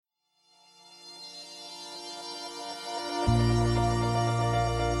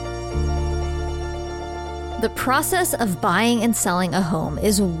The process of buying and selling a home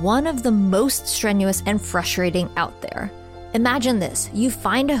is one of the most strenuous and frustrating out there. Imagine this, you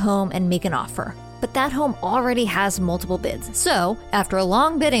find a home and make an offer, but that home already has multiple bids. So, after a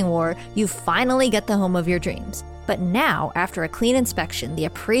long bidding war, you finally get the home of your dreams. But now, after a clean inspection, the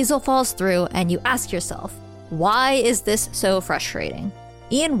appraisal falls through and you ask yourself, why is this so frustrating?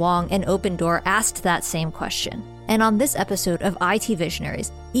 Ian Wong and Opendoor asked that same question. And on this episode of IT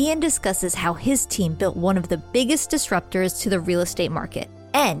Visionaries, Ian discusses how his team built one of the biggest disruptors to the real estate market.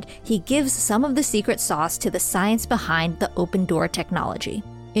 And he gives some of the secret sauce to the science behind the Opendoor technology.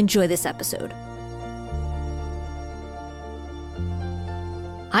 Enjoy this episode.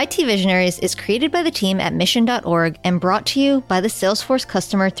 IT Visionaries is created by the team at Mission.org and brought to you by the Salesforce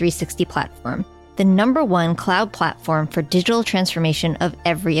Customer 360 platform, the #1 cloud platform for digital transformation of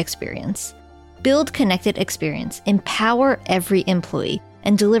every experience. Build connected experience, empower every employee,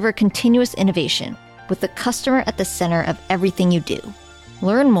 and deliver continuous innovation with the customer at the center of everything you do.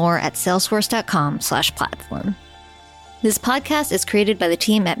 Learn more at salesforce.com/platform. This podcast is created by the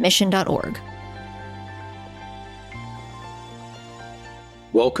team at Mission.org.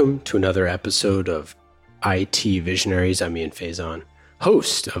 Welcome to another episode of IT Visionaries. I'm Ian Faison,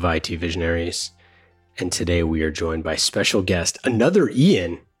 host of IT Visionaries. And today we are joined by special guest, another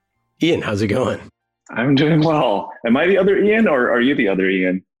Ian. Ian, how's it going? I'm doing well. Am I the other Ian or are you the other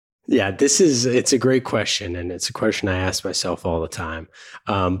Ian? Yeah, it's a great question. And it's a question I ask myself all the time.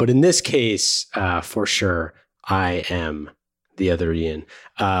 But in this case, for sure, I am the other Ian.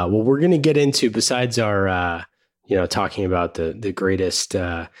 Well, we're going to get into, besides our, talking about the greatest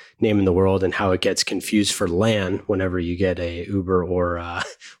name in the world and how it gets confused for LAN whenever you get a Uber or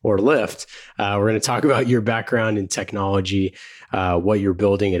Lyft. We're going to talk about your background in technology, what you're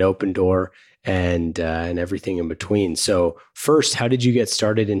building at Opendoor, and everything in between. So first, how did you get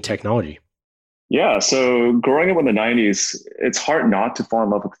started in technology? Yeah, so growing up in the 90s, it's hard not to fall in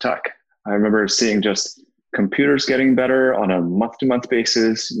love with tech. I remember seeing just computers getting better on a month-to-month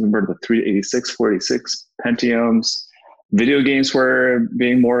basis. Remember the 386, 486 Pentiums. Video games were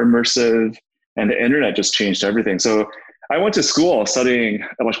being more immersive, and the internet just changed everything. So I went to school studying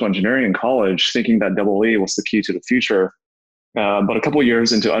electrical engineering in college, thinking that EE was the key to the future. But a couple of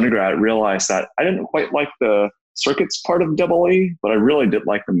years into undergrad, realized that I didn't quite like the circuits part of EE, but I really did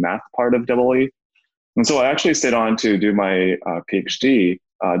like the math part of EE. And so I actually stayed on to do my PhD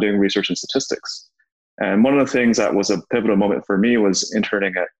doing research in statistics. And one of the things that was a pivotal moment for me was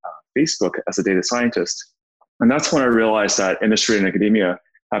interning at Facebook as a data scientist. And that's when I realized that industry and academia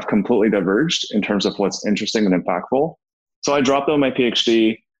have completely diverged in terms of what's interesting and impactful. So I dropped out my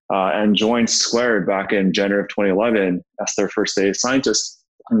PhD and joined Squared back in January of 2011 as their first data scientist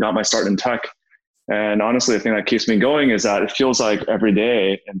and got my start in tech. And honestly, the thing that keeps me going is that it feels like every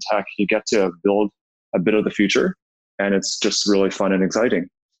day in tech, you get to build a bit of the future. And it's just really fun and exciting.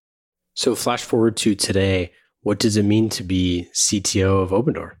 So flash forward to today, what does it mean to be CTO of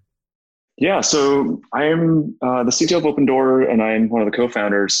Opendoor? Yeah, so I am the CTO of Opendoor and I'm one of the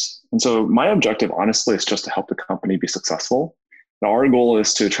co-founders. And so my objective, honestly, is just to help the company be successful. Now, our goal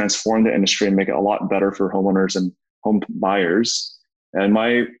is to transform the industry and make it a lot better for homeowners and home buyers. And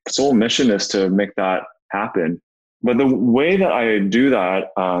my sole mission is to make that happen. But the way that I do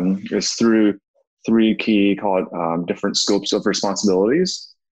that is through three key, different scopes of responsibilities.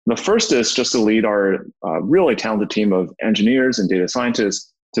 The first is just to lead our really talented team of engineers and data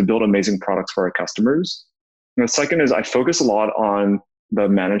scientists to build amazing products for our customers. And the second is I focus a lot on the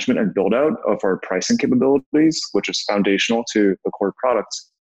management and build out of our pricing capabilities, which is foundational to the core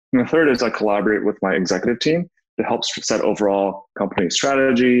products. And the third is I collaborate with my executive team to help set overall company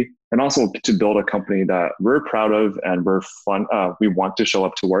strategy and also to build a company that we're proud of and we want to show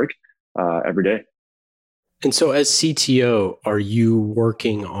up to work every day. And so as CTO, are you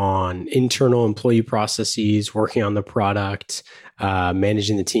working on internal employee processes, working on the product,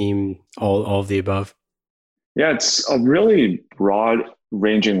 managing the team, all of the above? Yeah, it's a really broad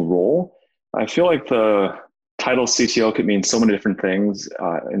ranging role. I feel like the title CTO could mean so many different things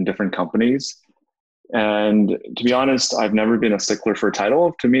in different companies. And to be honest, I've never been a stickler for a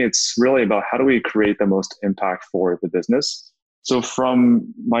title. To me, it's really about how do we create the most impact for the business. So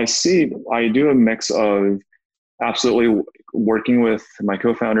from my seat, I do a mix of absolutely working with my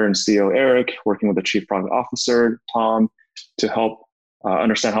co-founder and CEO, Eric, working with the chief product officer, Tom, to help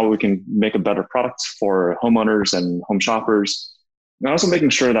understand how we can make a better product for homeowners and home shoppers. And also making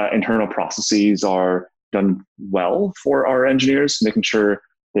sure that internal processes are done well for our engineers, making sure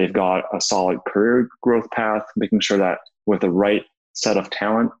they've got a solid career growth path, making sure that with the right set of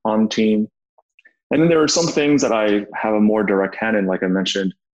talent on the team. And then there are some things that I have a more direct hand in, like I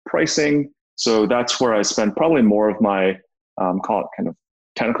mentioned, pricing. So that's where I spend probably more of my, call it kind of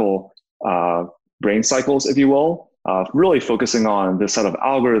technical brain cycles, if you will, really focusing on the set of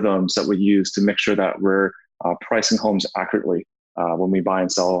algorithms that we use to make sure that we're pricing homes accurately when we buy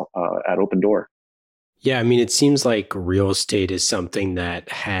and sell at Opendoor. Yeah, I mean, it seems like real estate is something that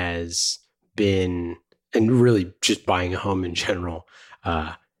has been, and really just buying a home in general,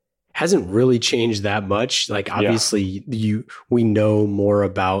 hasn't really changed that much. Like, obviously, we know more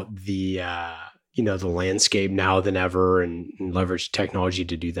about the the landscape now than ever, and leverage technology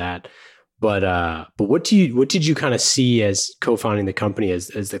to do that. But what did you kind of see as co-founding the company as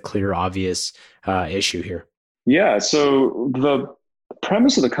the clear, obvious issue here? Yeah, so the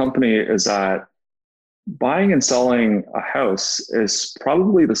premise of the company is that buying and selling a house is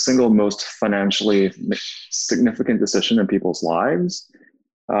probably the single most financially significant decision in people's lives,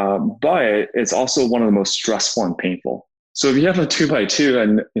 but it's also one of the most stressful and painful. So if you have a 2x2,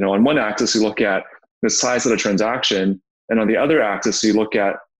 and on one axis you look at the size of the transaction, and on the other axis you look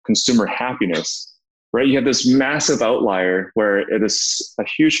at consumer happiness, right? You have this massive outlier where it is a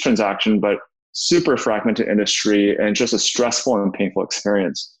huge transaction, but super fragmented industry and just a stressful and painful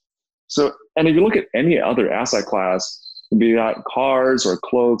experience. So, and if you look at any other asset class, be that cars or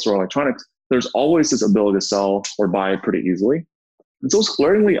clothes or electronics, there's always this ability to sell or buy pretty easily. And so it's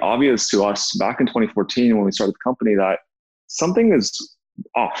glaringly obvious to us back in 2014 when we started the company that something is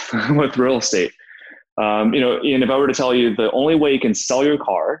off with real estate. Ian, if I were to tell you the only way you can sell your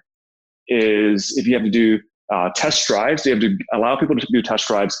car is if you have to do test drives, you have to allow people to do test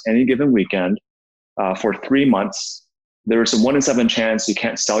drives any given weekend for 3 months. There's a 1 in 7 chance you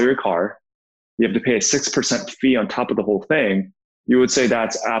can't sell your car. You have to pay a 6% fee on top of the whole thing. You would say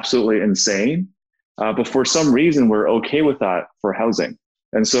that's absolutely insane. But for some reason, we're okay with that for housing.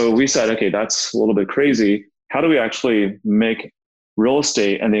 And so we said, okay, that's a little bit crazy. How do we actually make real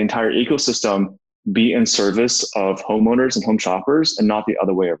estate and the entire ecosystem be in service of homeowners and home shoppers and not the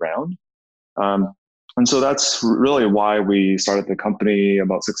other way around? And so that's really why we started the company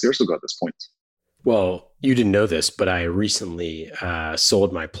about 6 years ago at this point. Well, you didn't know this, but I recently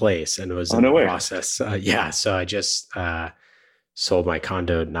sold my place and was in the process. So I just sold my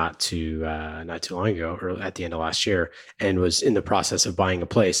condo not too long ago, or at the end of last year, and was in the process of buying a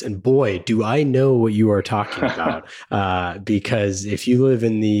place. And boy, do I know what you are talking about! Because if you live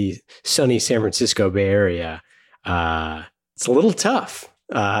in the sunny San Francisco Bay Area, it's a little tough.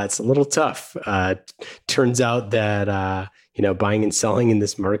 Turns out that buying and selling in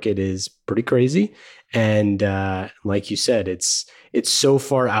this market is pretty crazy, and like you said, it's so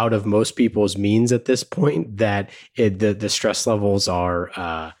far out of most people's means at this point that the stress levels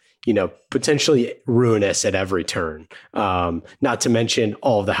are potentially ruinous at every turn. Not to mention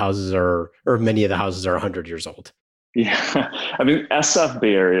all of the houses or many of the houses are 100 years old. Yeah, I mean, SF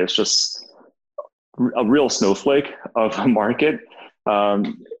Bay Area is just a real snowflake of a market.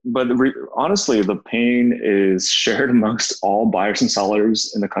 But honestly, the pain is shared amongst all buyers and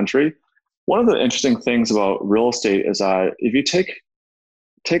sellers in the country. One of the interesting things about real estate is that if you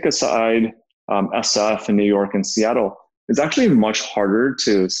take aside SF in New York and Seattle, it's actually much harder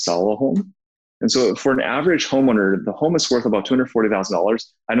to sell a home. And so for an average homeowner, the home is worth about $240,000.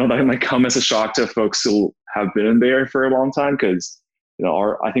 I know that might come as a shock to folks who have been in there for a long time, because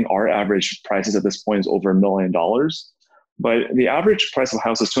I think our average prices at this point is over $1 million. But the average price of a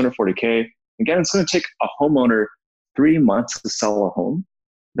house is $240K. Again, it's going to take a homeowner 3 months to sell a home.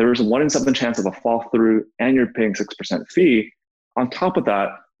 There is a 1 in 7 chance of a fall through, and you're paying 6% fee. On top of that,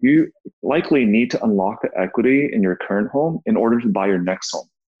 you likely need to unlock the equity in your current home in order to buy your next home.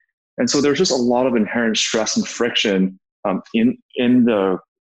 And so there's just a lot of inherent stress and friction in the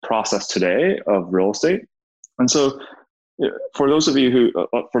process today of real estate. And so for those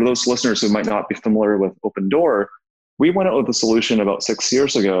listeners who might not be familiar with Opendoor, we went out with a solution about 6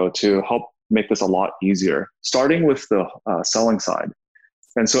 years ago to help make this a lot easier, starting with the selling side.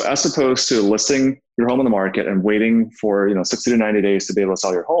 And so as opposed to listing your home on the market and waiting for 60 to 90 days to be able to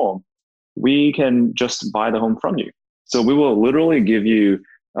sell your home, we can just buy the home from you. So we will literally give you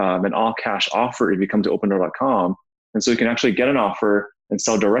an all-cash offer if you come to opendoor.com. And so you can actually get an offer and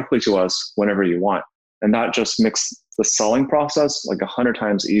sell directly to us whenever you want. And that just makes the selling process like 100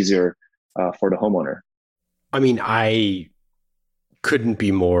 times easier for the homeowner. I mean, I couldn't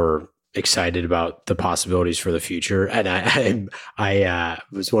be more excited about the possibilities for the future. And I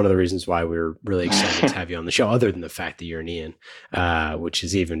was one of the reasons why we were really excited to have you on the show, other than the fact that you're an Ian, which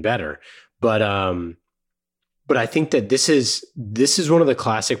is even better. But I think that this is one of the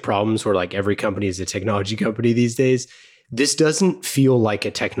classic problems where like every company is a technology company these days. This doesn't feel like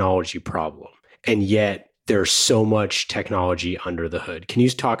a technology problem. And yet there's so much technology under the hood. Can you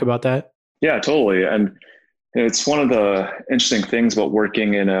talk about that? Yeah, totally. And it's one of the interesting things about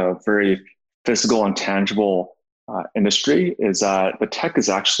working in a very physical and tangible industry is that the tech is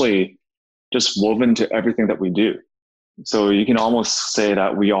actually just woven to everything that we do. So you can almost say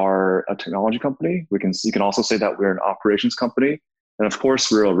that we are a technology company. You can also say that we're an operations company, and of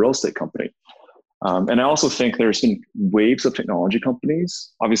course we're a real estate company. And I also think there's been waves of technology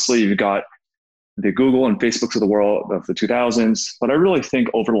companies. Obviously, you've got the Google and Facebooks of the world of the 2000s, but I really think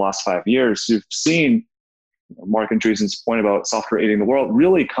over the last 5 years, you've seen Mark Andreessen's point about software aiding the world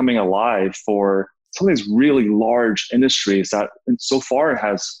really coming alive for some of these really large industries that so far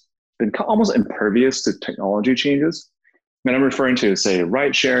has been almost impervious to technology changes. And I'm referring to, say,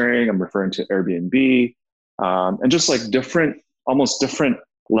 ride sharing, I'm referring to Airbnb, and just like almost different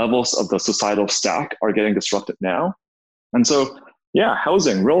levels of the societal stack are getting disrupted now. And so, yeah,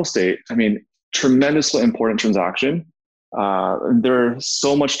 housing, real estate, I mean, tremendously important transaction. There's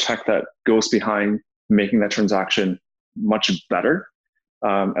so much tech that goes behind making that transaction much better.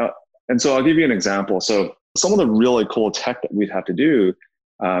 And so I'll give you an example. So some of the really cool tech that we'd have to do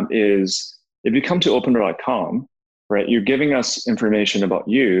is if you come to opendoor.com, right, you're giving us information about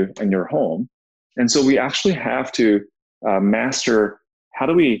you and your home. And so we actually have to master how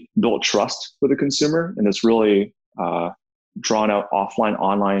do we build trust with the consumer in this really drawn out offline,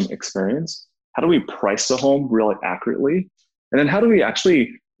 online experience? How do we price the home really accurately? And then how do we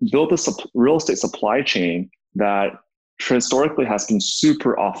actually build a real estate supply chain that historically has been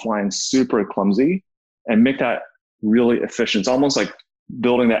super offline, super clumsy, and make that really efficient? It's almost like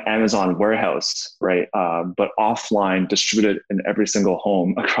building that Amazon warehouse, right? But offline, distributed in every single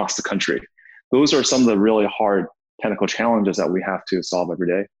home across the country. Those are some of the really hard technical challenges that we have to solve every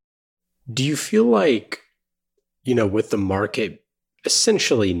day. Do you feel like, with the market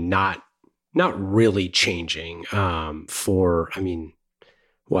essentially not really changing for,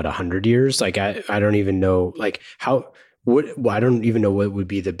 100 years? Like, I don't even know, like I don't even know what would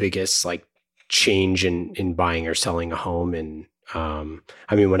be the biggest like change in buying or selling a home. And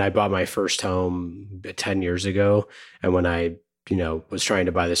when I bought my first home 10 years ago, and when I was trying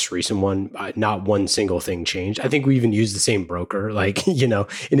to buy this recent one, not one single thing changed. I think we even used the same broker, like, in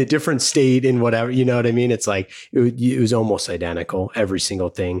a different state and whatever, you know what I mean? It's like, it was almost identical, every single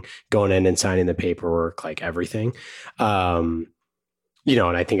thing, going in and signing the paperwork, like everything. And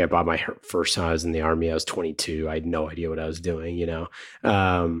I think I bought my first time I was in the Army. I was 22. I had no idea what I was doing,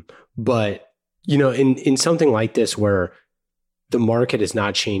 but, in something like this where the market has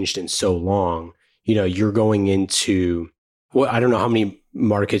not changed in so long, you're going into, well, I don't know how many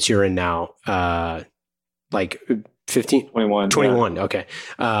markets you're in now. Like 15, 21. Yeah. Okay.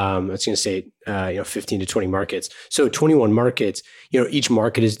 I was going to say, 15 to 20 markets. So 21 markets, each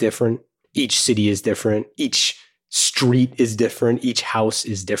market is different. Each city is different. Each street is different. Each house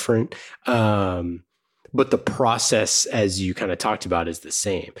is different. But the process, as you kind of talked about, is the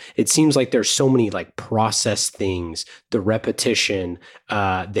same. It seems like there's so many like process things, the repetition,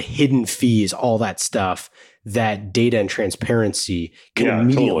 the hidden fees, all that stuff, that data and transparency can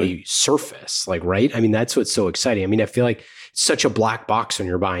immediately surface, like, right? I mean, that's what's so exciting. I mean, I feel like it's such a black box when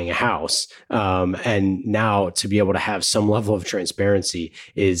you're buying a house. And now to be able to have some level of transparency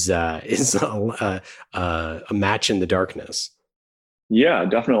is a match in the darkness. Yeah,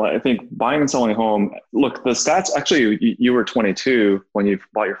 definitely. I think buying and selling a home, look, the stats, actually, you were 22 when you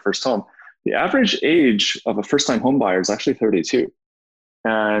bought your first home. The average age of a first-time home buyer is actually 32.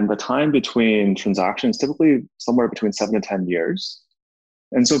 And the time between transactions, typically somewhere between 7 to 10 years.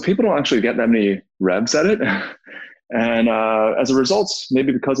 And so people don't actually get that many revs at it. And as a result,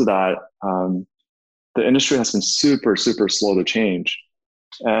 maybe because of that, the industry has been super, super slow to change.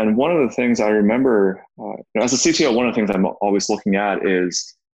 And one of the things I remember, as a CTO, one of the things I'm always looking at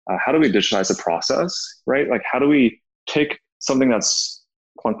is how do we digitize the process, right? Like, how do we take something that's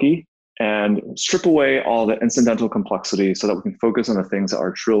clunky and strip away all the incidental complexity so that we can focus on the things that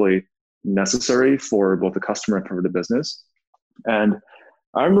are truly necessary for both the customer and for the business. And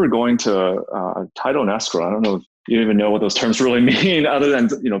I remember going to title and escrow. I don't know if you even know what those terms really mean, other than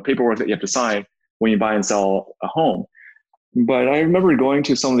paperwork that you have to sign when you buy and sell a home. But I remember going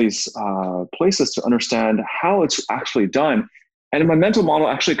to some of these places to understand how it's actually done. And in my mental model,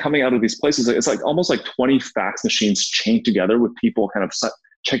 actually coming out of these places, it's like almost like 20 fax machines chained together with people kind of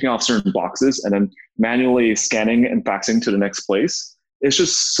checking off certain boxes and then manually scanning and faxing to the next place. It's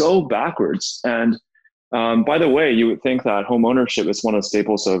just so backwards. And by the way, you would think that home ownership is one of the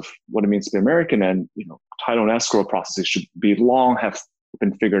staples of what it means to be American, and title and escrow processes should be have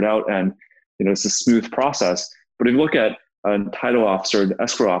been figured out, and it's a smooth process. But if you look at a title officer, the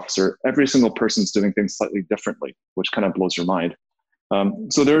escrow officer, every single person's doing things slightly differently, which kind of blows your mind.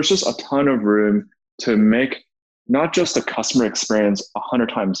 So there's just a ton of room to make not just the customer experience 100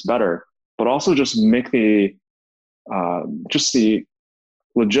 times better, but also just make the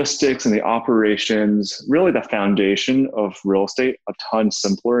logistics and the operations, really the foundation of real estate, a ton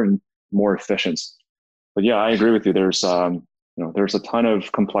simpler and more efficient. But yeah, I agree with you. There's there's a ton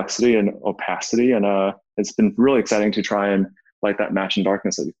of complexity and opacity, and it's been really exciting to try and light that match in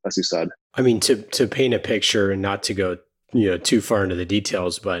darkness, as you said. I mean, to paint a picture and not to go too far into the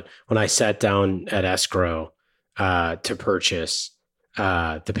details, but when I sat down at escrow to purchase,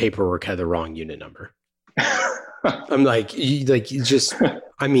 the paperwork had the wrong unit number. I'm like,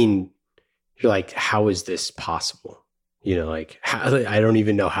 I mean, you're like, how is this possible? I don't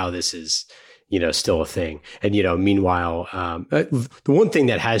even know how this is, still a thing. And, meanwhile, the one thing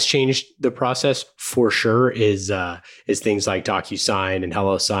that has changed the process for sure is things like DocuSign and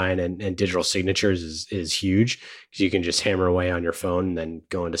HelloSign and digital signatures is huge, because you can just hammer away on your phone and then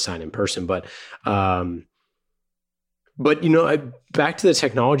go in to sign in person. But back to the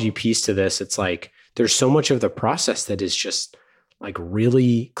technology piece to this, it's like, there's so much of the process that is just like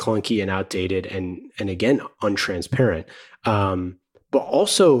really clunky and outdated and again, untransparent. But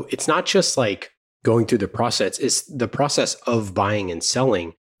also it's not just like going through the process, it's the process of buying and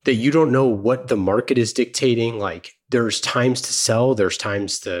selling that you don't know what the market is dictating. Like there's times to sell, there's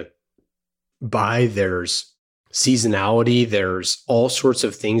times to buy, there's seasonality, there's all sorts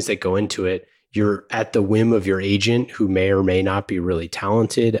of things that go into it. You're at the whim of your agent, who may or may not be really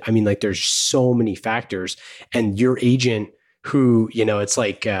talented. I mean, like there's so many factors, and your agent who, it's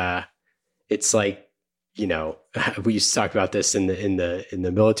like, we used to talk about this in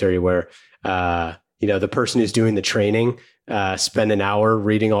the military where, the person who's doing the training, spend an hour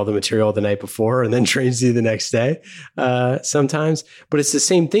reading all the material the night before and then trains you the next day, sometimes. But it's the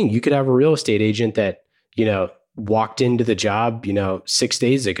same thing. You could have a real estate agent that, walked into the job, 6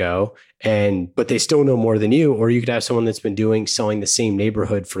 days ago, but they still know more than you. Or you could have someone that's been selling the same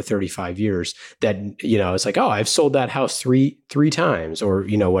neighborhood for 35 years that, it's like, oh, I've sold that house three times, or,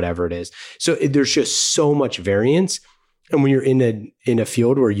 whatever it is. So there's just so much variance. And when you're in a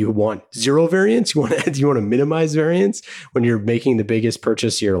field where you want zero variance, you want to minimize variance when you're making the biggest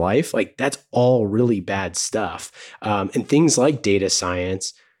purchase of your life, like that's all really bad stuff. And things like data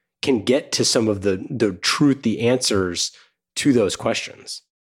science can get to some of the truth, the answers to those questions.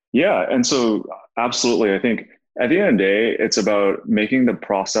 Yeah. And so absolutely. I think at the end of the day, it's about making the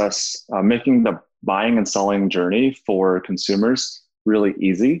process, making the buying and selling journey for consumers really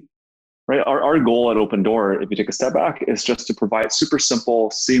easy, right? Our goal at Opendoor, if you take a step back, is just to provide super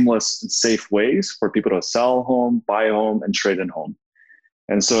simple, seamless, and safe ways for people to sell a home, buy a home, and trade in home.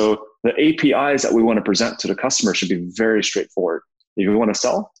 And so the APIs that we want to present to the customer should be very straightforward. If you want to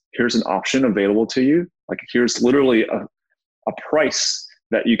sell, here's an option available to you. Like here's literally a price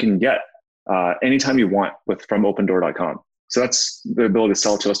that you can get anytime you want from opendoor.com. So that's the ability to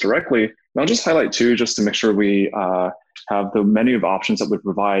sell to us directly. And I'll just highlight too, just to make sure we have the menu of options that we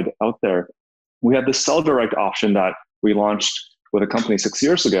provide out there. We have the Sell Direct option that we launched with a company 6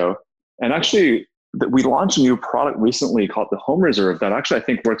 years ago. And actually, we launched a new product recently called the Home Reserve that actually I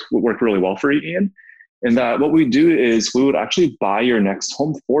think worked really well for you, Ian. And that what we do is we would actually buy your next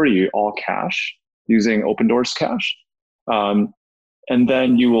home for you, all cash, using Opendoor's cash. And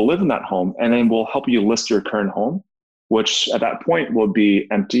then you will live in that home, and then we'll help you list your current home, which at that point will be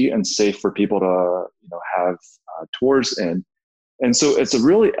empty and safe for people to have tours in. And so it's a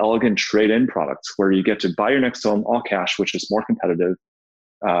really elegant trade-in product where you get to buy your next home, all cash, which is more competitive,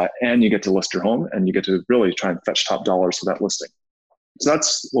 and you get to list your home, and you get to really try and fetch top dollars for that listing. So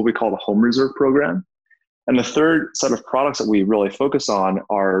that's what we call the Home Reserve program. And the third set of products that we really focus on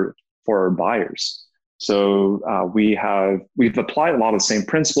are for our buyers. So we've applied a lot of the same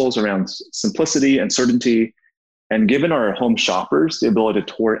principles around simplicity and certainty, and given our home shoppers the ability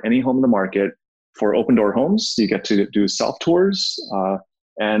to tour any home in the market. For Opendoor Homes, you get to do self-tours.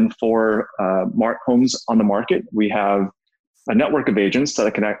 And for homes on the market, we have a network of agents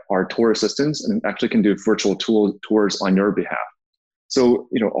that connect our tour assistants and actually can do virtual tours on your behalf. So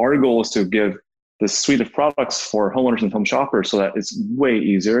our goal is to give this suite of products for homeowners and home shoppers so that it's way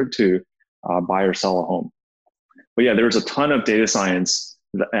easier to buy or sell a home. But yeah, there's a ton of data science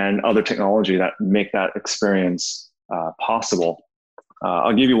and other technology that make that experience possible.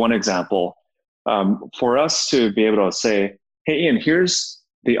 I'll give you one example. For us to be able to say, hey, Ian, here's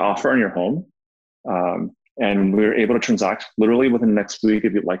the offer on your home, and we're able to transact literally within the next week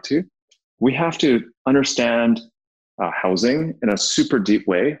if you'd like to, we have to understand housing in a super deep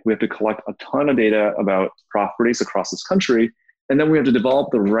way. We have to collect a ton of data about properties across this country, and then we have to develop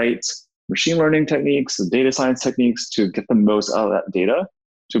the right machine learning techniques and data science techniques to get the most out of that data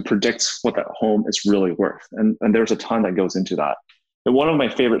to predict what that home is really worth. And there's a ton that goes into that. And one of my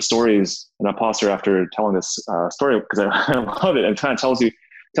favorite stories, and I'll pause here after telling this story because I love it, and kind of tells you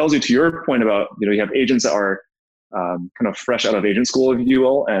to your point about, you have agents that are kind of fresh out of agent school, if you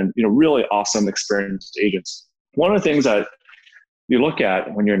will, and really awesome experienced agents. One of the things that you look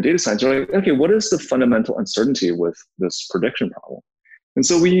at when you're in data science, you're like, okay, what is the fundamental uncertainty with this prediction problem? And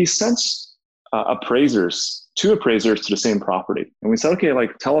so we sent two appraisers to the same property. And we said, okay,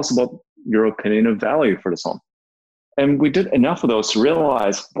 tell us about your opinion of value for this home. And we did enough of those to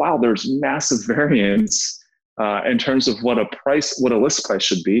realize, wow, there's massive variance in terms of what a list price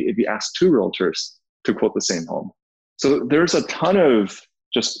should be if you ask two realtors to quote the same home. So there's a ton of,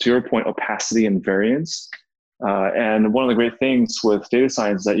 just to your point, opacity and variance. And one of the great things with data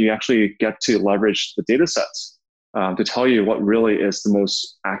science is that you actually get to leverage the data sets to tell you what really is the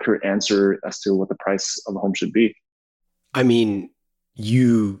most accurate answer as to what the price of a home should be. I mean,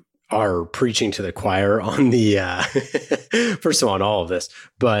 you are preaching to the choir on the, first of all, on all of this,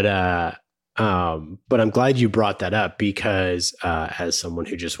 but I'm glad you brought that up because as someone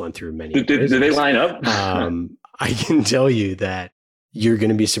who just went through many, did they line up? I can tell you that you're going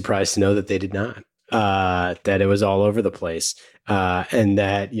to be surprised to know that they did not. That it was all over the place, and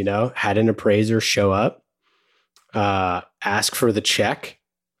that had an appraiser show up, ask for the check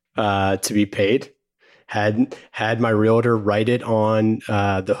to be paid, had my realtor write it on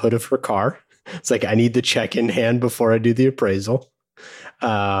the hood of her car. It's like, I need the check in hand before I do the appraisal.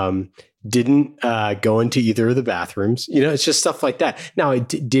 Didn't go into either of the bathrooms. It's just stuff like that. Now,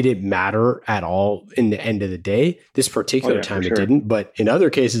 did it matter at all in the end of the day? This particular time it didn't, but in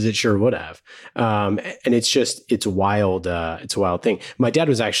other cases it sure would have. And it's wild. It's a wild thing. My dad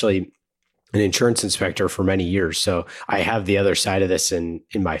was actually an insurance inspector for many years. So I have the other side of this in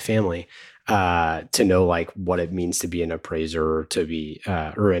my family to know what it means to be an appraiser or to be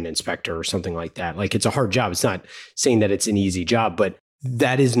or an inspector or something like that. It's a hard job. It's not saying that it's an easy job, but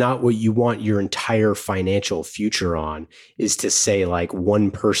that is not what you want your entire financial future on, is to say one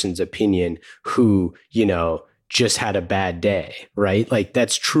person's opinion who, just had a bad day, right?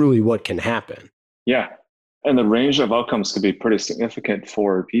 That's truly what can happen. Yeah. And the range of outcomes could be pretty significant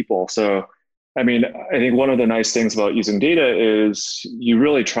for people. So, I mean, I think one of the nice things about using data is you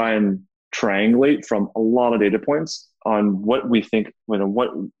really try and triangulate from a lot of data points on what we think, what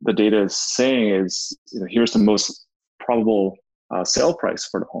the data is saying is, here's the most probable sale price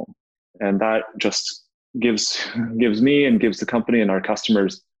for the home. And that just gives me and gives the company and our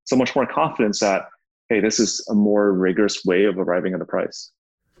customers so much more confidence that, hey, this is a more rigorous way of arriving at a price.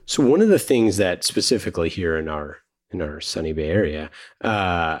 So one of the things that specifically here in our sunny Bay Area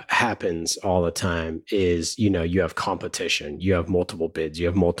happens all the time is, you have competition, you have multiple bids, you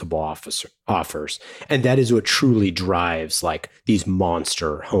have multiple offers. And that is what truly drives these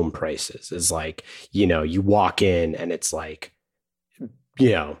monster home prices is you walk in and it's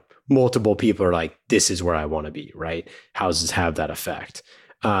multiple people are like, this is where I want to be, right? Houses have that effect.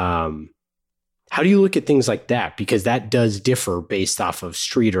 How do you look at things like that? Because that does differ based off of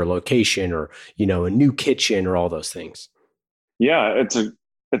street or location or, a new kitchen or all those things. Yeah, it's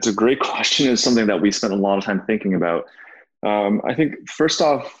a great question. It's something that we spent a lot of time thinking about. I think first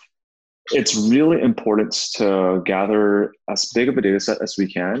off, it's really important to gather as big of a data set as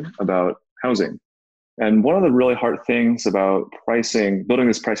we can about housing. And one of the really hard things about building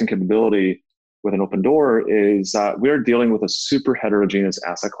this pricing capability with an Opendoor is that we're dealing with a super heterogeneous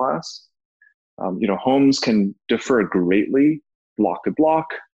asset class. Homes can differ greatly block to block,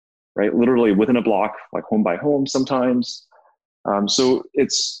 right? Literally within a block, home by home sometimes. So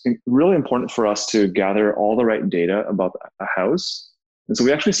it's really important for us to gather all the right data about a house. And so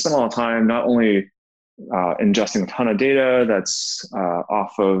we actually spent a lot of time not only ingesting a ton of data that's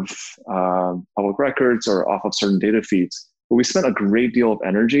off of public records or off of certain data feeds, but we spent a great deal of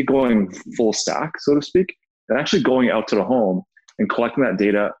energy going full stack, so to speak, and actually going out to the home and collecting that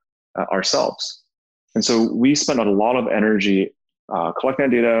data ourselves. And so we spent a lot of energy collecting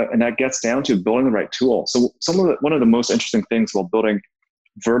that data, and that gets down to building the right tool. So one of the most interesting things about building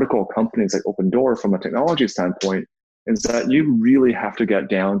vertical companies like Opendoor from a technology standpoint is that you really have to get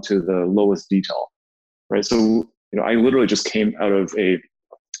down to the lowest detail, right? So, I literally just came out of a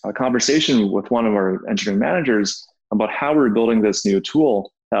conversation with one of our engineering managers about how we're building this new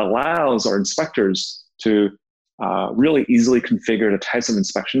tool that allows our inspectors to really easily configure the types of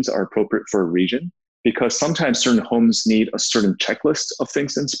inspections that are appropriate for a region, because sometimes certain homes need a certain checklist of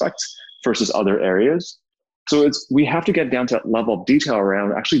things to inspect versus other areas. So we have to get down to that level of detail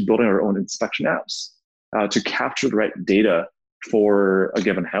around actually building our own inspection apps to capture the right data for a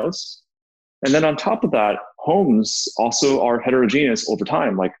given house. And then on top of that, homes also are heterogeneous over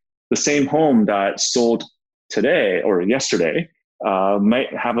time. Like the same home that sold today or yesterday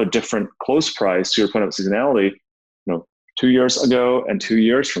might have a different close price, to your point of seasonality, 2 years ago and 2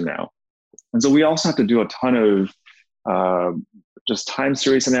 years from now. And so we also have to do a ton of just time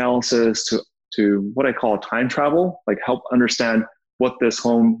series analysis to what I call time travel, like help understand what this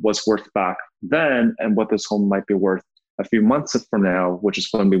home was worth back then and what this home might be worth a few months from now, which is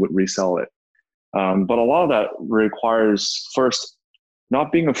when we would resell it. But a lot of that requires first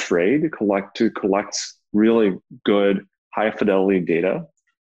not being afraid to collect really good high fidelity data,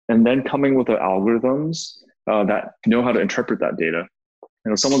 and then coming with the algorithms that know how to interpret that data.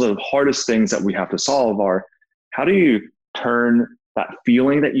 Some of the hardest things that we have to solve are, how do you turn that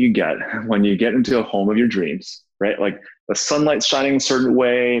feeling that you get when you get into a home of your dreams, right? Like the sunlight's shining a certain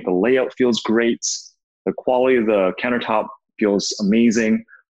way, the layout feels great, the quality of the countertop feels amazing,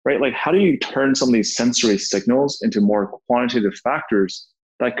 right? Like how do you turn some of these sensory signals into more quantitative factors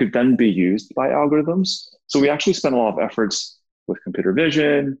that could then be used by algorithms? So we actually spend a lot of efforts with computer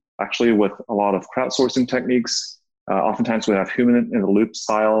vision, actually with a lot of crowdsourcing techniques. Oftentimes we have human in the loop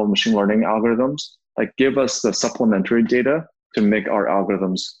style machine learning algorithms that give us the supplementary data to make our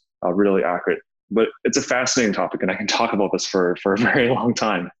algorithms really accurate. But it's a fascinating topic, and I can talk about this for a very long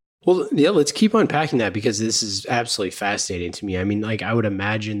time. Well, yeah, let's keep unpacking that, because this is absolutely fascinating to me. I mean, like I would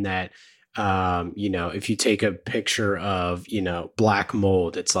imagine that, if you take a picture of, black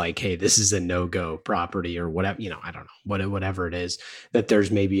mold, it's like, hey, this is a no-go property or whatever, I don't know, whatever it is, that there's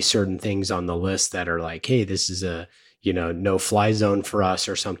maybe certain things on the list that are like, hey, this is a, no-fly zone for us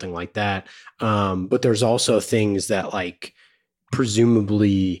or something like that. But there's also things that like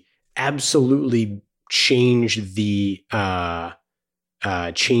presumably absolutely change the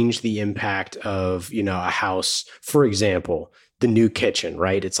impact of, a house. For example, the new kitchen,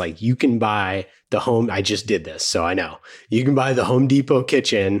 right? It's like you can buy the home. I just did this, so I know you can buy the Home Depot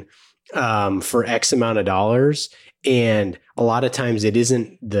kitchen for X amount of dollars. And a lot of times it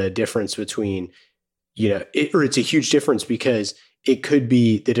isn't the difference between, or it's a huge difference, because it could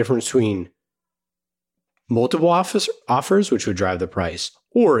be the difference between multiple offers, which would drive the price,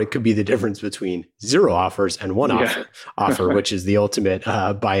 or it could be the difference between 0 offers and one offer, which is the ultimate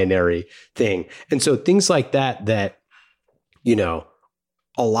binary thing. And so things like that,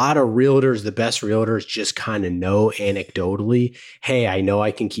 a lot of realtors, the best realtors, just kind of know anecdotally, hey, I know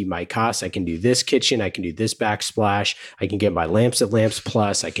I can keep my costs. I can do this kitchen. I can do this backsplash. I can get my lamps at Lamps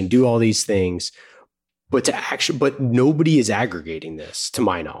Plus. I can do all these things. But nobody is aggregating this, to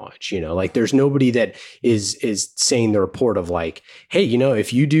my knowledge. Like there's nobody that is saying the report of like, hey,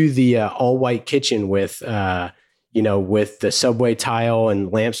 if you do the all white kitchen with with the subway tile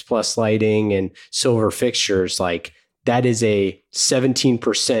and Lamps Plus lighting and silver fixtures, like that is a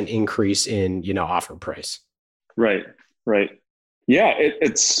 17% increase in offer price. Right. Yeah,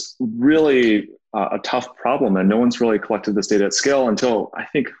 it's really a tough problem, and no one's really collected this data at scale until I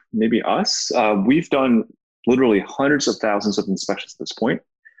think maybe us. We've done literally hundreds of thousands of inspections at this point.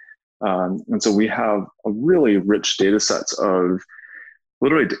 And so we have a really rich data sets of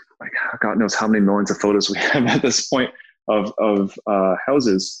literally, like, God knows how many millions of photos we have at this point of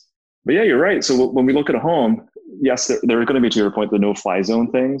houses. But yeah, you're right. So when we look at a home, yes, there are going to be, to your point, the no-fly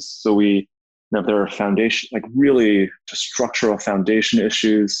zone things. So if there are foundation, like really just structural foundation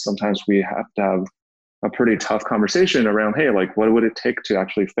issues, sometimes we have to have a pretty tough conversation around, hey, like what would it take to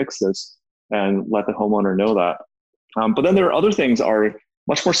actually fix this, and let the homeowner know that. But then there are other things are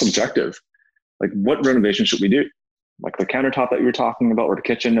much more subjective. Like what renovation should we do? Like the countertop that you were talking about, or the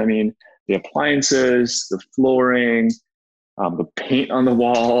kitchen. I mean, the appliances, the flooring, the paint on the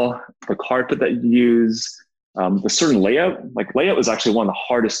wall, the carpet that you use, the certain layout. Like layout is actually one of the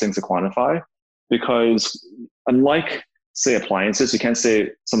hardest things to quantify, because unlike, say, appliances, you can't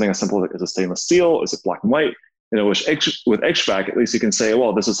say something as simple as a stainless steel, is it black and white? With HVAC, at least you can say,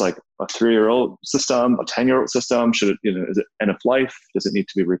 well, this is like a 3-year-old system, a 10-year-old system. Should it, is it end of life? Does it need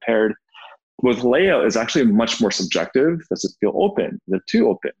to be repaired? With layout, is actually much more subjective. Does it feel open? Is it too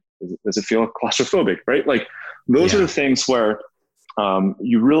open? Does it feel claustrophobic? Right? Like those are the things where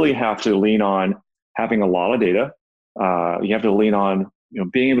you really have to lean on having a lot of data. You have to lean on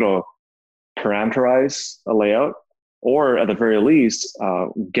being able to parameterize a layout, or at the very least,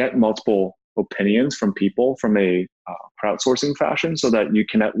 get multiple opinions from people from a crowdsourcing fashion, so that you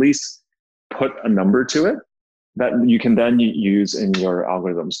can at least put a number to it that you can then use in your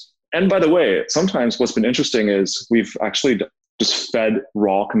algorithms. And by the way, sometimes what's been interesting is we've actually just fed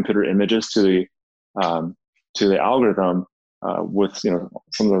raw computer images to the algorithm with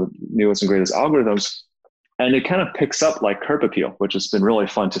some of the newest and greatest algorithms, And it kind of picks up like curb appeal, which has been really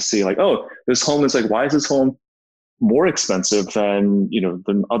fun to see. Like, oh, this home is like, why is this home more expensive than,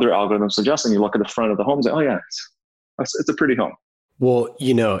 than other algorithms suggesting? You look at the front of the home and say, oh yeah, it's a pretty home. Well,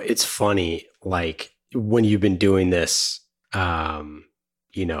 it's funny, like when you've been doing this,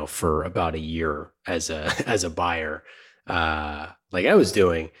 for about a year as a buyer, like I was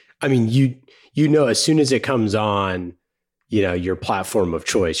doing, I mean, as soon as it comes on, your platform of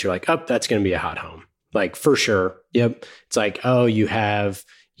choice, you're like, oh, that's going to be a hot home. Like for sure. Yep. It's like, oh, you have,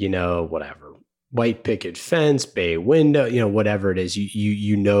 whatever, white picket fence, bay window, whatever it is,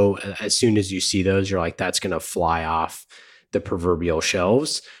 as soon as you see those, you're like, that's going to fly off the proverbial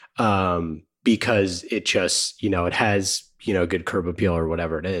shelves. Because it just, it has, good curb appeal or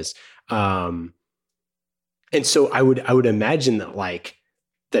whatever it is. And so I would imagine that like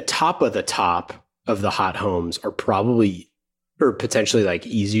the top of the hot homes are probably, or potentially like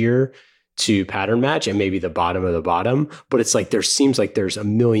easier to pattern match, and maybe the bottom of the bottom, but it's like seems like there's a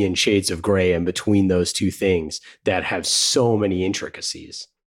million shades of gray in between those two things that have so many intricacies.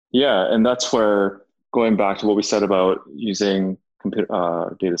 Yeah. And that's where, going back to what we said about using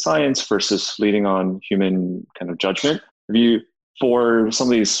data science versus leading on human kind of judgment, for some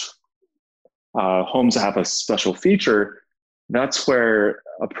of these homes that have a special feature, that's where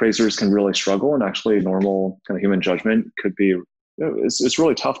appraisers can really struggle, and actually normal kind of human judgment could be, it's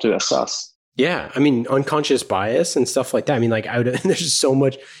really tough to assess. Yeah. I mean, unconscious bias and stuff like that. I mean, like there's so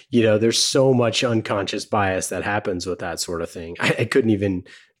much, there's so much unconscious bias that happens with that sort of thing. I couldn't even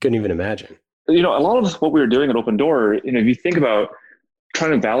imagine. A lot of what we were doing at Opendoor, if you think about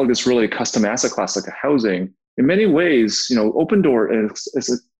trying to validate this really custom asset class like a housing, in many ways, Opendoor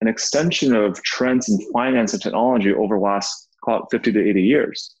is an extension of trends in finance and technology over the last, call it 50 to 80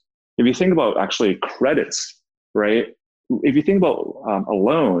 years. If you think about actually credits, right? If you think about a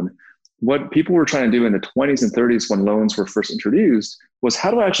loan, what people were trying to do in the 20s and 30s when loans were first introduced was,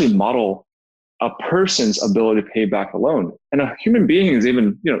 how do I actually model a person's ability to pay back a loan? And a human being is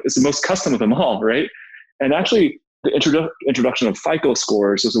even, it's the most custom of them all, right? And actually, the introduction of FICO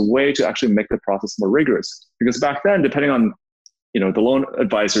scores was a way to actually make the process more rigorous. Because back then, depending on, the loan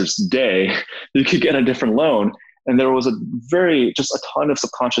advisor's day, you could get a different loan. And there was just a ton of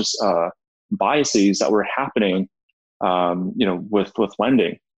subconscious biases that were happening, with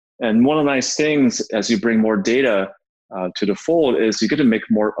lending. And one of the nice things as you bring more data to the fold is you get to make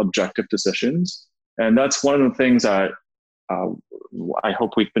more objective decisions. And that's one of the things that I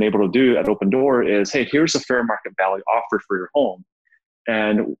hope we've been able to do at Opendoor is, hey, here's a fair market value offer for your home.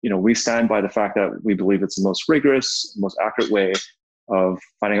 And, we stand by the fact that we believe it's the most rigorous, most accurate way of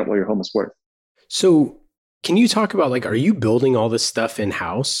finding out what your home is worth. So can you talk about, like, are you building all this stuff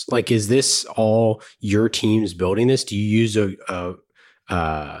in-house? Like, is this all your team's building this? Do you use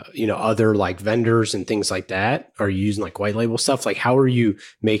other like vendors and things like that? Are you using like white label stuff? Like, how are you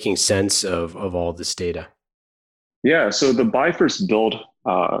making sense of all this data? Yeah, so the buy first build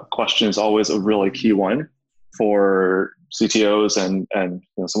question is always a really key one for CTOs and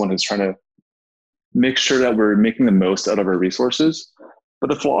someone who's trying to make sure that we're making the most out of our resources. But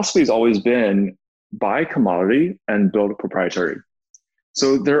the philosophy has always been buy commodity and build proprietary.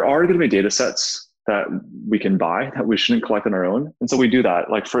 So there are going to be data sets that we can buy that we shouldn't collect on our own. And so we do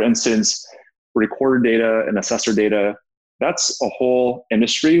that. Like, for instance, recorder data and assessor data, that's a whole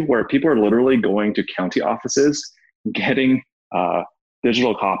industry where people are literally going to county offices, getting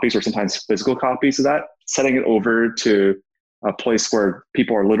digital copies or sometimes physical copies of that, setting it over to a place where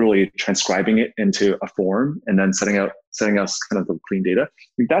people are literally transcribing it into a form and then sending us kind of the clean data.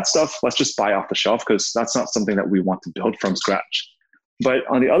 That stuff, let's just buy off the shelf, because that's not something that we want to build from scratch. But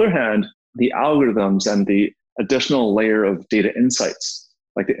on the other hand, the algorithms and the additional layer of data insights,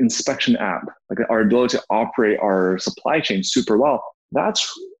 like the inspection app, like our ability to operate our supply chain super well,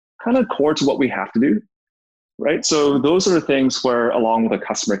 that's kind of core to what we have to do, right? So those are the things where, along with the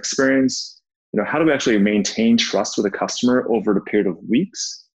customer experience, how do we actually maintain trust with a customer over the period of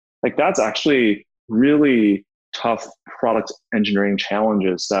weeks? Like, that's actually really tough product engineering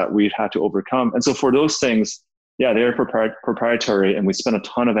challenges that we've had to overcome. And so for those things, yeah, they're proprietary, and we spend a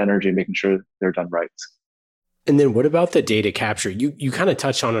ton of energy making sure they're done right. And then what about the data capture? You kind of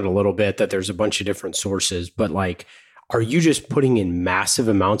touched on it a little bit, that there's a bunch of different sources, but like, are you just putting in massive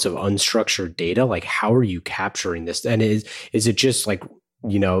amounts of unstructured data? Like, how are you capturing this? And is it just like,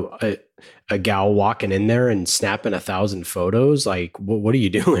 a gal walking in there and snapping 1,000 photos? Like, what are you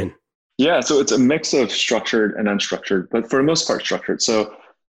doing? Yeah, so it's a mix of structured and unstructured, but for the most part structured. So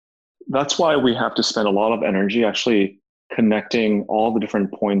that's why we have to spend a lot of energy actually connecting all the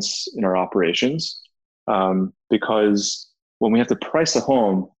different points in our operations. Because when we have to price a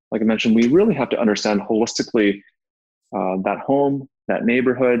home, like I mentioned, we really have to understand holistically that home, that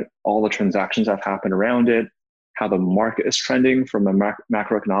neighborhood, all the transactions that have happened around it, how the market is trending from a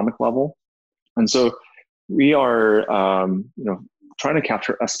macroeconomic level. And so we are trying to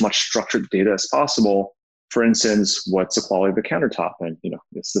capture as much structured data as possible. For instance, what's the quality of the countertop? And,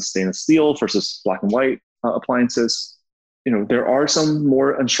 is this stainless steel versus black and white appliances? There are some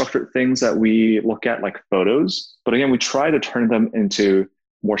more unstructured things that we look at, like photos. But again, we try to turn them into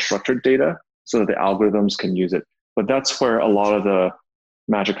more structured data so that the algorithms can use it. But that's where a lot of the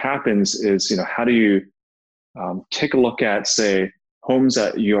magic happens is, how do you take a look at, say, homes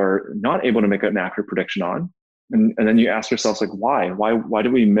that you're not able to make an accurate prediction on? And then you ask yourself, like, why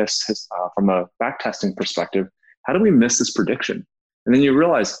do we miss from a backtesting perspective, how do we miss this prediction? And then you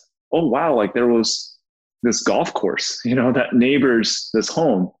realize, oh, wow, like there was this golf course, that neighbors this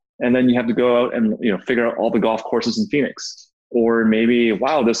home. And then you have to go out and, figure out all the golf courses in Phoenix. Or maybe,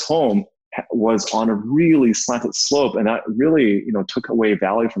 wow, this home was on a really slanted slope and that really, took away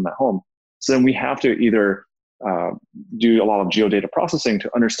value from that home. So then we have to either do a lot of geodata processing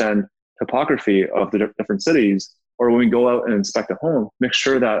to understand topography of the different cities, or when we go out and inspect a home, make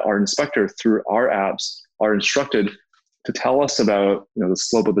sure that our inspector through our apps are instructed to tell us about the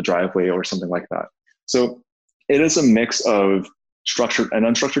slope of the driveway or something like that. So it is a mix of structured and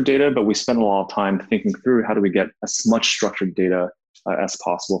unstructured data, but we spend a lot of time thinking through how do we get as much structured data as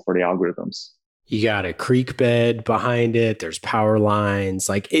possible for the algorithms. You got a creek bed behind it. There's power lines.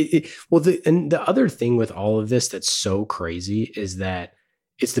 Like and the other thing with all of this that's so crazy is that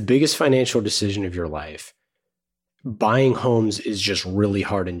it's the biggest financial decision of your life. Buying homes is just really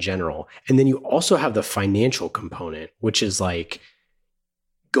hard in general. And then you also have the financial component, which is like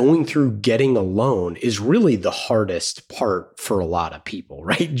going through getting a loan is really the hardest part for a lot of people,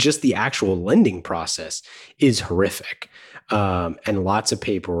 right? Just the actual lending process is horrific. And lots of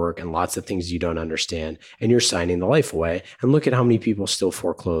paperwork and lots of things you don't understand, and you're signing the life away. And look at how many people still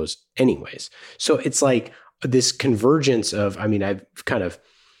foreclose anyways. So it's like this convergence of, I've kind of,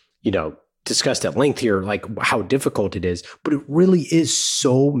 discussed at length here, like how difficult it is, but it really is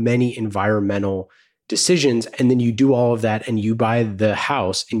so many environmental decisions. And then you do all of that and you buy the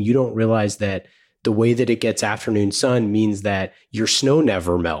house and you don't realize that the way that it gets afternoon sun means that your snow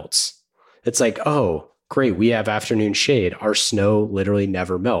never melts. It's like, oh, great, we have afternoon shade. Our snow literally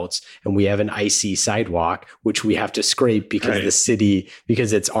never melts. And we have an icy sidewalk, which we have to scrape because the city,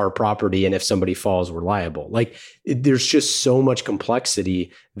 because it's our property. And if somebody falls, we're liable. Like there's just so much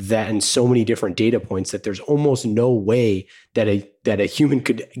complexity that and so many different data points that there's almost no way that a human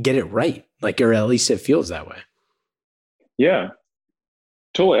could get it right. Like, or at least it feels that way. Yeah,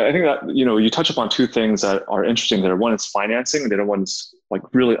 totally. I think that, you touch upon two things that are interesting there. One is financing, and the other one is like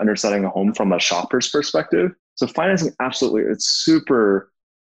really understanding a home from a shopper's perspective. So financing, absolutely, it's super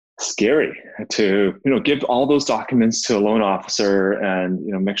scary to, give all those documents to a loan officer and,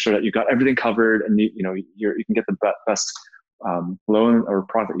 make sure that you got everything covered and you can get the best loan or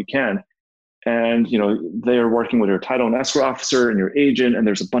product you can. And, they're working with your title and escrow officer and your agent, and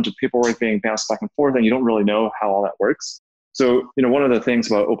there's a bunch of paperwork being bounced back and forth, and you don't really know how all that works. So, one of the things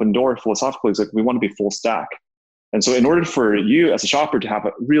about Opendoor philosophically is like, we want to be full stack. And so in order for you as a shopper to have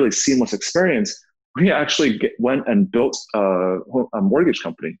a really seamless experience, we actually went and built a mortgage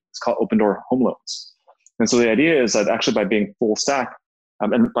company. It's called Opendoor Home Loans. And so the idea is that actually by being full stack,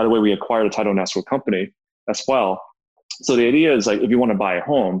 and by the way, we acquired a title and escrow company as well. So the idea is like, if you want to buy a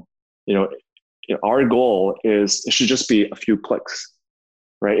home, our goal is it should just be a few clicks,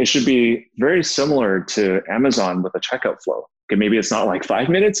 right? It should be very similar to Amazon with a checkout flow. Okay, maybe it's not like 5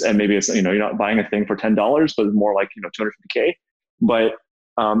 minutes, and maybe it's, you're not buying a thing for $10, but more like, $250K. But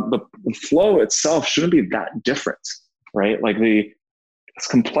the flow itself shouldn't be that different, right? Like the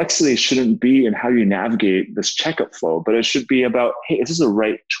complexity shouldn't be in how you navigate this checkout flow, but it should be about, hey, is this the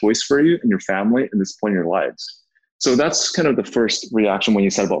right choice for you and your family at this point in your lives? So that's kind of the first reaction when you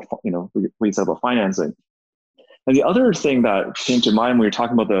said about, financing. And the other thing that came to mind when you're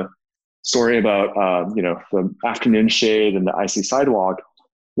talking about the story about, the afternoon shade and the icy sidewalk,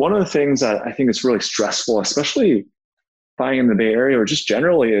 one of the things that I think is really stressful, especially buying in the Bay Area or just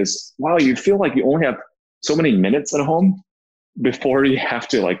generally, is, wow, you feel like you only have so many minutes at home before you have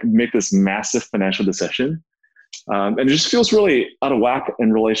to like make this massive financial decision. And it just feels really out of whack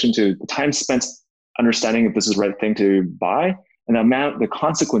in relation to the time spent understanding if this is the right thing to buy and the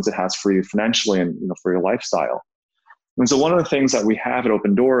consequence it has for you financially and for your lifestyle. And so one of the things that we have at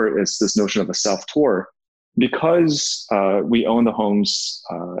Opendoor is this notion of a self-tour. Because we own the homes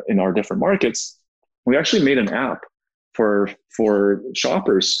in our different markets, we actually made an app for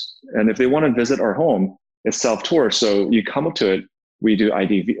shoppers. And if they want to visit our home, it's self-tour. So you come up to it, We do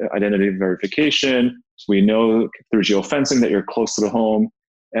identity verification. We know through geofencing that you're close to the home.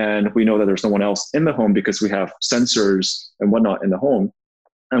 And we know that there's no one else in the home because we have sensors and whatnot in the home.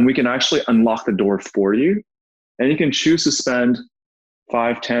 And we can actually unlock the door for you. And you can choose to spend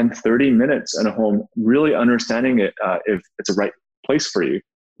 5, 10, 30 minutes in a home, really understanding it if it's a right place for you.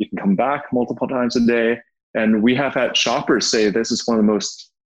 You can come back multiple times a day. And we have had shoppers say this is one of the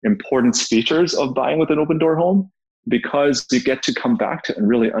most important features of buying with an Opendoor home, because you get to come back to and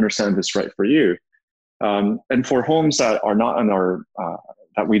really understand if it's right for you. And for homes that are not on our,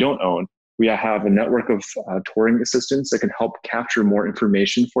 that we don't own, we have a network of touring assistants that can help capture more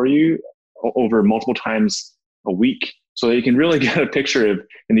information for you over multiple times a week, so that you can really get a picture of,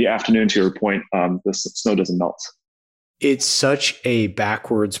 in the afternoon, to your point, the snow doesn't melt. It's such a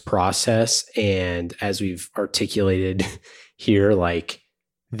backwards process. And as we've articulated here, like,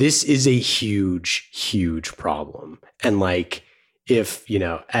 this is a huge, huge problem. And like, if,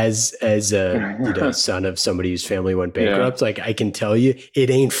 as a, son of somebody whose family went bankrupt, like, I can tell you, it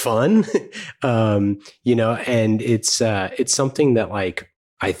ain't fun, and it's something that, like,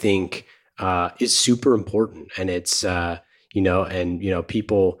 I think, is super important. And it's,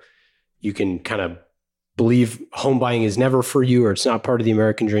 people, you can kind of believe home buying is never for you, or it's not part of the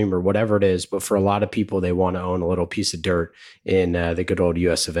American dream, or whatever it is. But for a lot of people, they want to own a little piece of dirt in the good old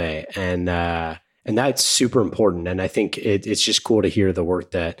US of A. And that's super important. And I think it's just cool to hear the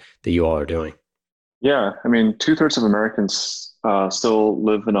work that you all are doing. Yeah. I mean, 2/3 of Americans still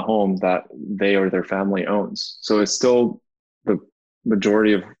live in a home that they or their family owns. So it's still the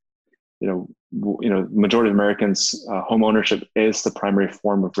majority of, majority of Americans, home ownership is the primary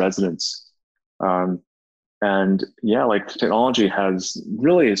form of residence. And yeah, like, technology has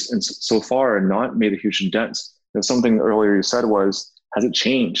really, so far, not made a huge dent. Something earlier you said was, has it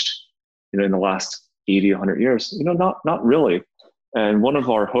changed, in the last 80, 100 years? Not really. And one of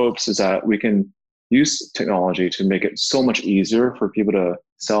our hopes is that we can use technology to make it so much easier for people to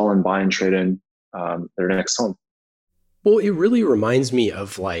sell and buy and trade in their next home. Well, it really reminds me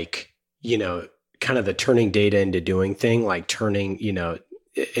of, like, kind of the turning data into doing thing, like turning,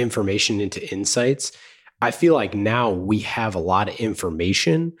 information into insights. I feel like now we have a lot of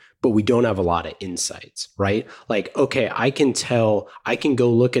information, but we don't have a lot of insights, right? Like, okay, I can go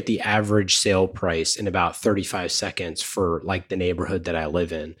look at the average sale price in about 35 seconds for, like, the neighborhood that I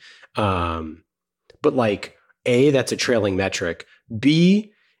live in. But, like, A, that's a trailing metric.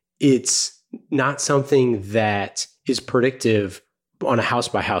 B, it's not something that is predictive on a house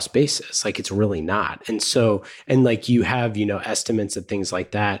by house basis. Like, it's really not. And so, and like, you have, estimates and things like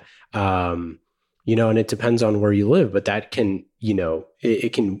that. And it depends on where you live, but that can,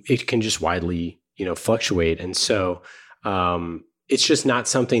 it can just widely, fluctuate. And so, it's just not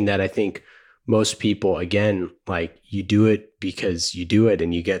something that I think most people, again, like, you do it because you do it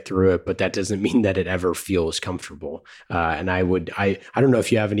and you get through it, but that doesn't mean that it ever feels comfortable. And I don't know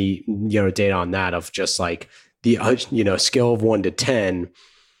if you have any, data on that, of just like the, scale of 1 to 10,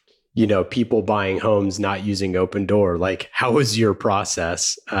 people buying homes not using Opendoor. Like, how was your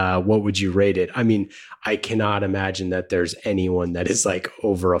process? What would you rate it? I mean, I cannot imagine that there's anyone that is, like,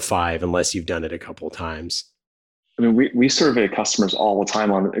 over a 5 unless you've done it a couple of times. I mean, we survey customers all the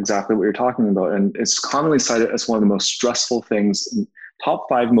time on exactly what you're talking about. And it's commonly cited as one of the most stressful things, top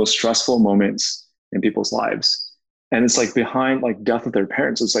 5 most stressful moments in people's lives. And it's like, behind, like, death of their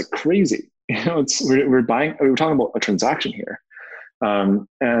parents. It's like crazy. We're talking about a transaction here.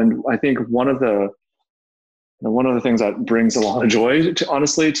 And I think one of the things that brings a lot of joy,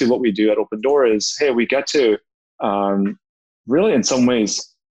 to what we do at Opendoor is, hey, we get to really, in some ways,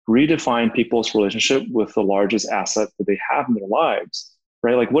 redefine people's relationship with the largest asset that they have in their lives,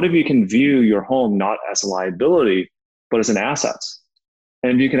 right? Like, what if you can view your home not as a liability, but as an asset?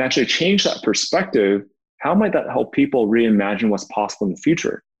 And if you can actually change that perspective, how might that help people reimagine what's possible in the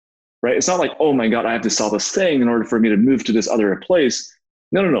future? Right? It's not like, oh my God, I have to sell this thing in order for me to move to this other place.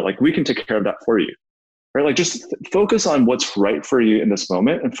 No. Like, we can take care of that for you, right? Like, just focus on what's right for you in this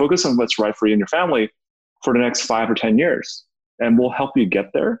moment, and focus on what's right for you and your family for the next 5 or 10 years. And we'll help you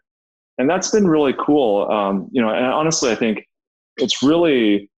get there. And that's been really cool. And honestly, I think it's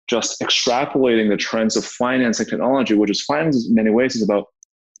really just extrapolating the trends of finance and technology, which is, finance in many ways is about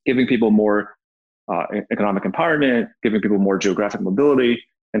giving people more economic empowerment, giving people more geographic mobility.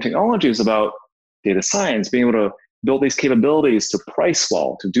 And technology is about data science, being able to build these capabilities to price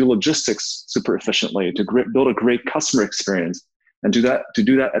well, to do logistics super efficiently, to build a great customer experience, and to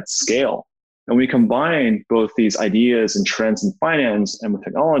do that at scale. And we combine both these ideas and trends in finance and with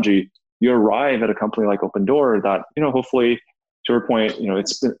technology, you arrive at a company like Opendoor that, hopefully, to your point,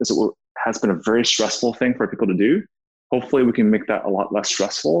 it has been a very stressful thing for people to do. hopefully we can make that a lot less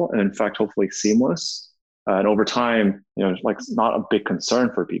stressful and in fact, hopefully seamless. And over time, like it's not a big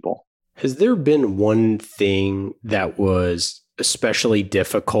concern for people. Has there been one thing that was especially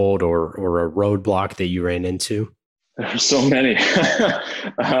difficult or a roadblock that you ran into? There's so many.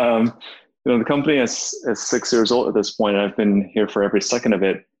 The company is 6 years old at this point, and I've been here for every second of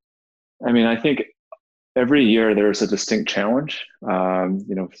it. I mean, I think every year there's a distinct challenge.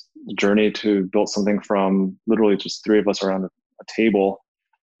 The journey to build something from literally just three of us around a table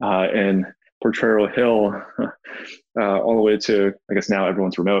in Potrero Hill, all the way to, I guess now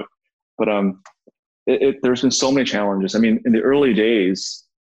everyone's remote. But there's been so many challenges. I mean, in the early days,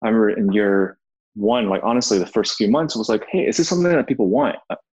 I remember in year one, like honestly, the first few months, it was like, hey, is this something that people want?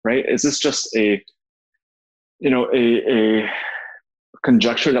 Right? Is this just a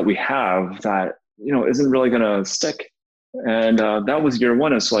conjecture that we have that isn't really going to stick? And that was year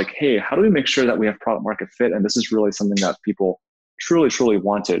one. It's like, hey, how do we make sure that we have product market fit, and this is really something that people truly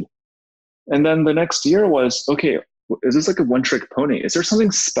wanted? And then the next year was, okay, is this like a one-trick pony? Is there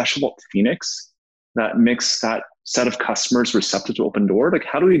something special about Phoenix that makes that set of customers receptive to Opendoor? Like,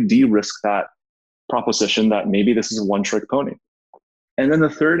 how do we de-risk that proposition that maybe this is a one-trick pony? And then the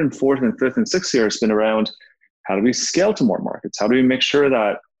third and fourth and fifth and sixth year has been around, how do we scale to more markets? How do we make sure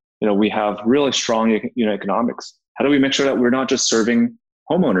that we have really strong unit economics? How do we make sure that we're not just serving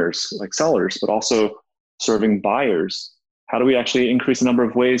homeowners like sellers, but also serving buyers? How do we actually increase the number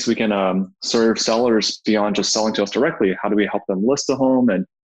of ways we can serve sellers beyond just selling to us directly? How do we help them list a home? And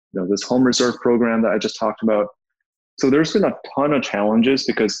this home reserve program that I just talked about. So there's been a ton of challenges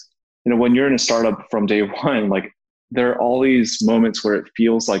because when you're in a startup from day one, like there are all these moments where it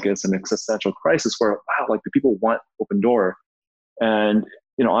feels like it's an existential crisis where, wow, like the people want Opendoor. And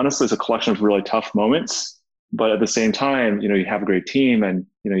honestly, it's a collection of really tough moments. But at the same time, you have a great team and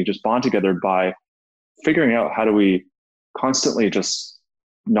you just bond together by figuring out how do we constantly just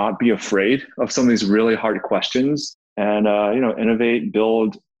not be afraid of some of these really hard questions and innovate,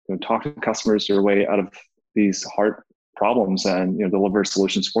 build, talk to customers your way out of these hard problems and deliver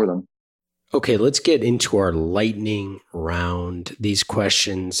solutions for them. Okay, let's get into our lightning round. These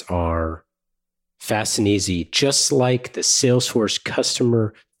questions are fast and easy, just like the Salesforce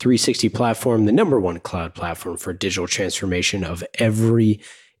Customer 360 platform, the #1 cloud platform for digital transformation of every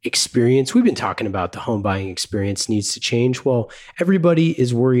experience. We've been talking about the home buying experience needs to change. Well, everybody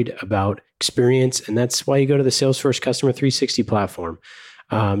is worried about experience, and that's why you go to the Salesforce Customer 360 platform.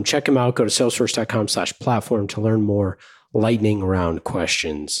 Check them out. Go to salesforce.com/platform to learn more lightning round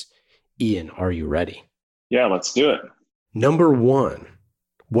questions. Ian, are you ready? Yeah, let's do it. #1,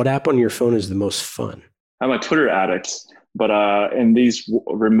 what app on your phone is the most fun? I'm a Twitter addict, but in these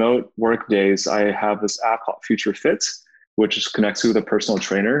remote work days, I have this app called Future Fit, which just connects you with a personal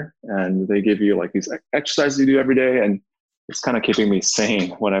trainer, and they give you like these exercises you do every day, and it's kind of keeping me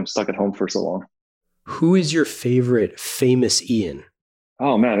sane when I'm stuck at home for so long. Who is your favorite famous Ian?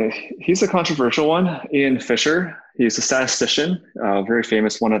 Oh man, he's a controversial one. Ian Fisher. He's a statistician, very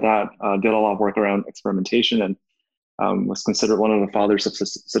famous one at that. Did a lot of work around experimentation and was considered one of the fathers of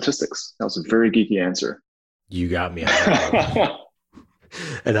statistics. That was a very geeky answer. You got me on that one.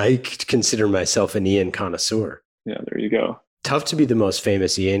 And I consider myself an Ian connoisseur. Yeah, there you go. Tough to be the most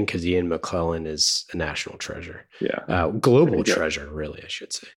famous Ian because Ian McClellan is a national treasure. Yeah. Global treasure, really, I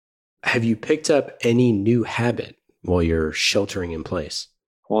should say. Have you picked up any new while you're sheltering in place?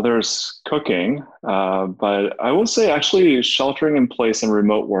 Well, there's cooking, but I will say actually sheltering in place and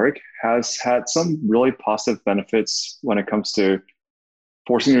remote work has had some really positive benefits when it comes to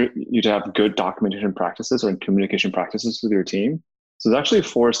forcing you to have good documentation practices or communication practices with your team. So it's actually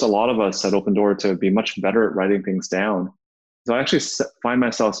forced a lot of us at Opendoor to be much better at writing things down. So I actually find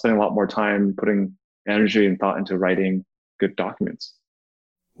myself spending a lot more time putting energy and thought into writing good documents.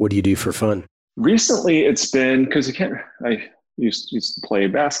 What do you do for fun? Recently, it's been, because I used to play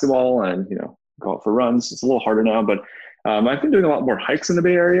basketball and go out for runs. It's a little harder now, but I've been doing a lot more hikes in the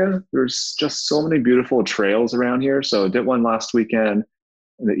Bay Area. There's just so many beautiful trails around here. So I did one last weekend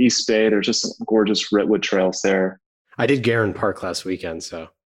in the East Bay. There's just some gorgeous redwood trails there. I did Garin Park last weekend, so.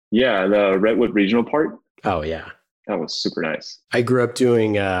 Yeah, the Redwood Regional Park. Oh, yeah. That was super nice. I grew up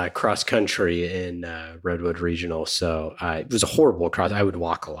doing cross country in Redwood Regional, so it was a horrible cross. I would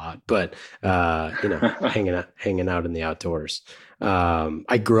walk a lot, but hanging out in the outdoors.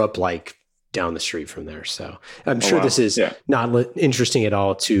 I grew up like down the street from there, so I'm sure this is not interesting at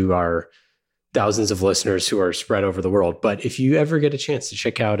all to our thousands of listeners who are spread over the world. But if you ever get a chance to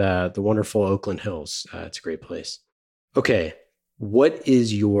check out the wonderful Oakland Hills, it's a great place. Okay. What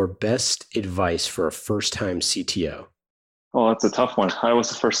is your best advice for a first-time CTO? Oh, that's a tough one. I was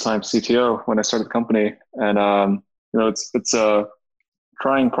the first-time CTO when I started the company. And it's a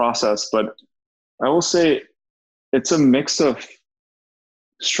trying process, but I will say it's a mix of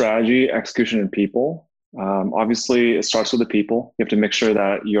strategy, execution, and people. Obviously, it starts with the people. You have to make sure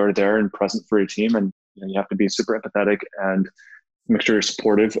that you're there and present for your team, and you have to be super empathetic and make sure you're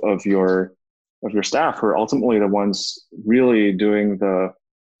supportive of your staff, who are ultimately the ones really doing the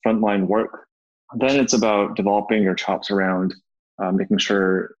frontline work. Then it's about developing your chops around making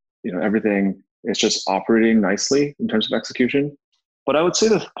sure everything is just operating nicely in terms of execution. But I would say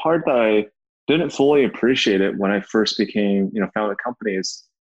the part that I didn't fully appreciate it when I first founded a company is,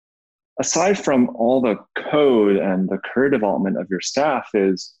 aside from all the code and the career development of your staff,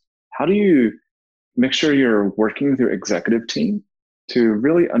 is how do you make sure you're working with your executive team to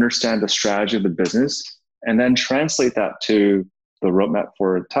really understand the strategy of the business and then translate that to the roadmap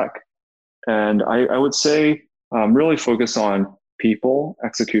for tech. And I would say really focus on people,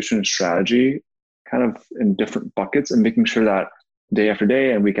 execution, and strategy kind of in different buckets, and making sure that day after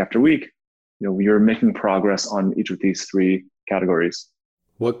day and week after week, you're making progress on each of these three categories.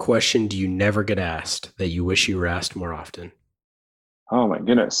 What question do you never get asked that you wish you were asked more often? Oh my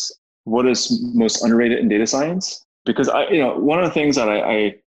goodness. What is most underrated in data science? Because one of the things that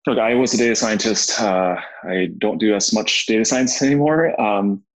I was a data scientist. I don't do as much data science anymore.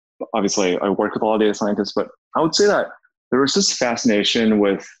 Obviously, I work with a lot of data scientists, but I would say that there was this fascination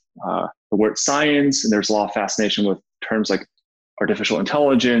with the word science, and there's a lot of fascination with terms like artificial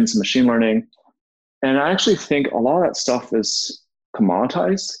intelligence and machine learning. And I actually think a lot of that stuff is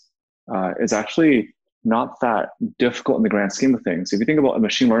commoditized. It's actually not that difficult in the grand scheme of things. If you think about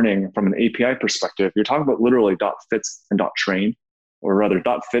machine learning from an API perspective, you're talking about literally .fits and .train, or rather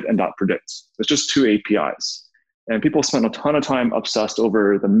 .fit and .predicts. It's just two APIs. And people spend a ton of time obsessed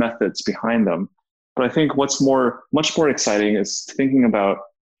over the methods behind them. But I think what's much more exciting is thinking about,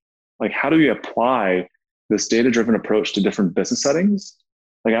 like, how do we apply this data-driven approach to different business settings?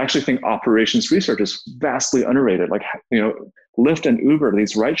 Like, I actually think operations research is vastly underrated. Like, Lyft and Uber,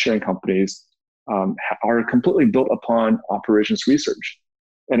 these ride-sharing companies, are completely built upon operations research.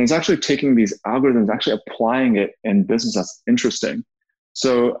 And it's actually taking these algorithms, actually applying it in business that's interesting.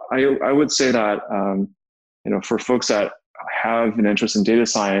 So I would say that, for folks that have an interest in data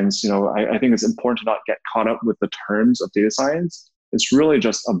science, I think it's important to not get caught up with the terms of data science. It's really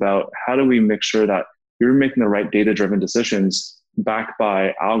just about how do we make sure that you're making the right data-driven decisions backed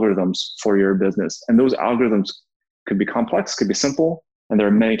by algorithms for your business. And those algorithms could be complex, could be simple, and there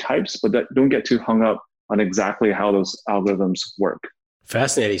are many types, but don't get too hung up on exactly how those algorithms work.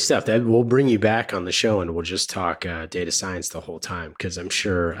 Fascinating stuff. That we'll bring you back on the show and we'll just talk data science the whole time, because I'm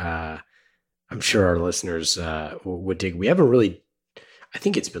sure our listeners would dig. We haven't really, I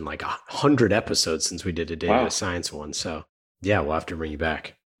think it's been like 100 episodes since we did a data science one. So yeah, we'll have to bring you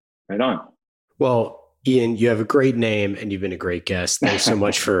back. Right on. Well, Ian, you have a great name and you've been a great guest. Thanks so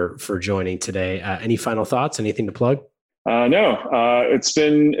much for joining today. Any final thoughts? Anything to plug? No, it's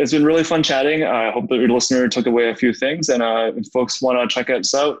been really fun chatting. I hope that your listener took away a few things, and if folks want to check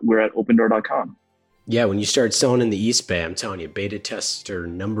us out, we're at opendoor.com. Yeah, when you start selling in the East Bay, I'm telling you, beta tester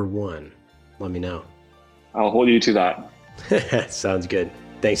number 1. Let me know. I'll hold you to that. Sounds good.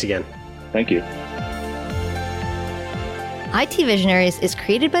 Thanks again. Thank you. IT Visionaries is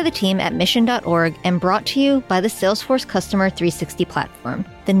created by the team at mission.org and brought to you by the Salesforce Customer 360 platform,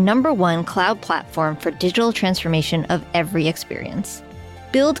 the #1 cloud platform for digital transformation of every experience.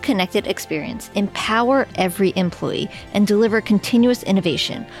 Build connected experience, empower every employee, and deliver continuous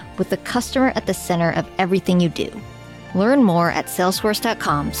innovation with the customer at the center of everything you do. Learn more at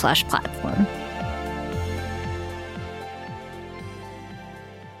salesforce.com/platform.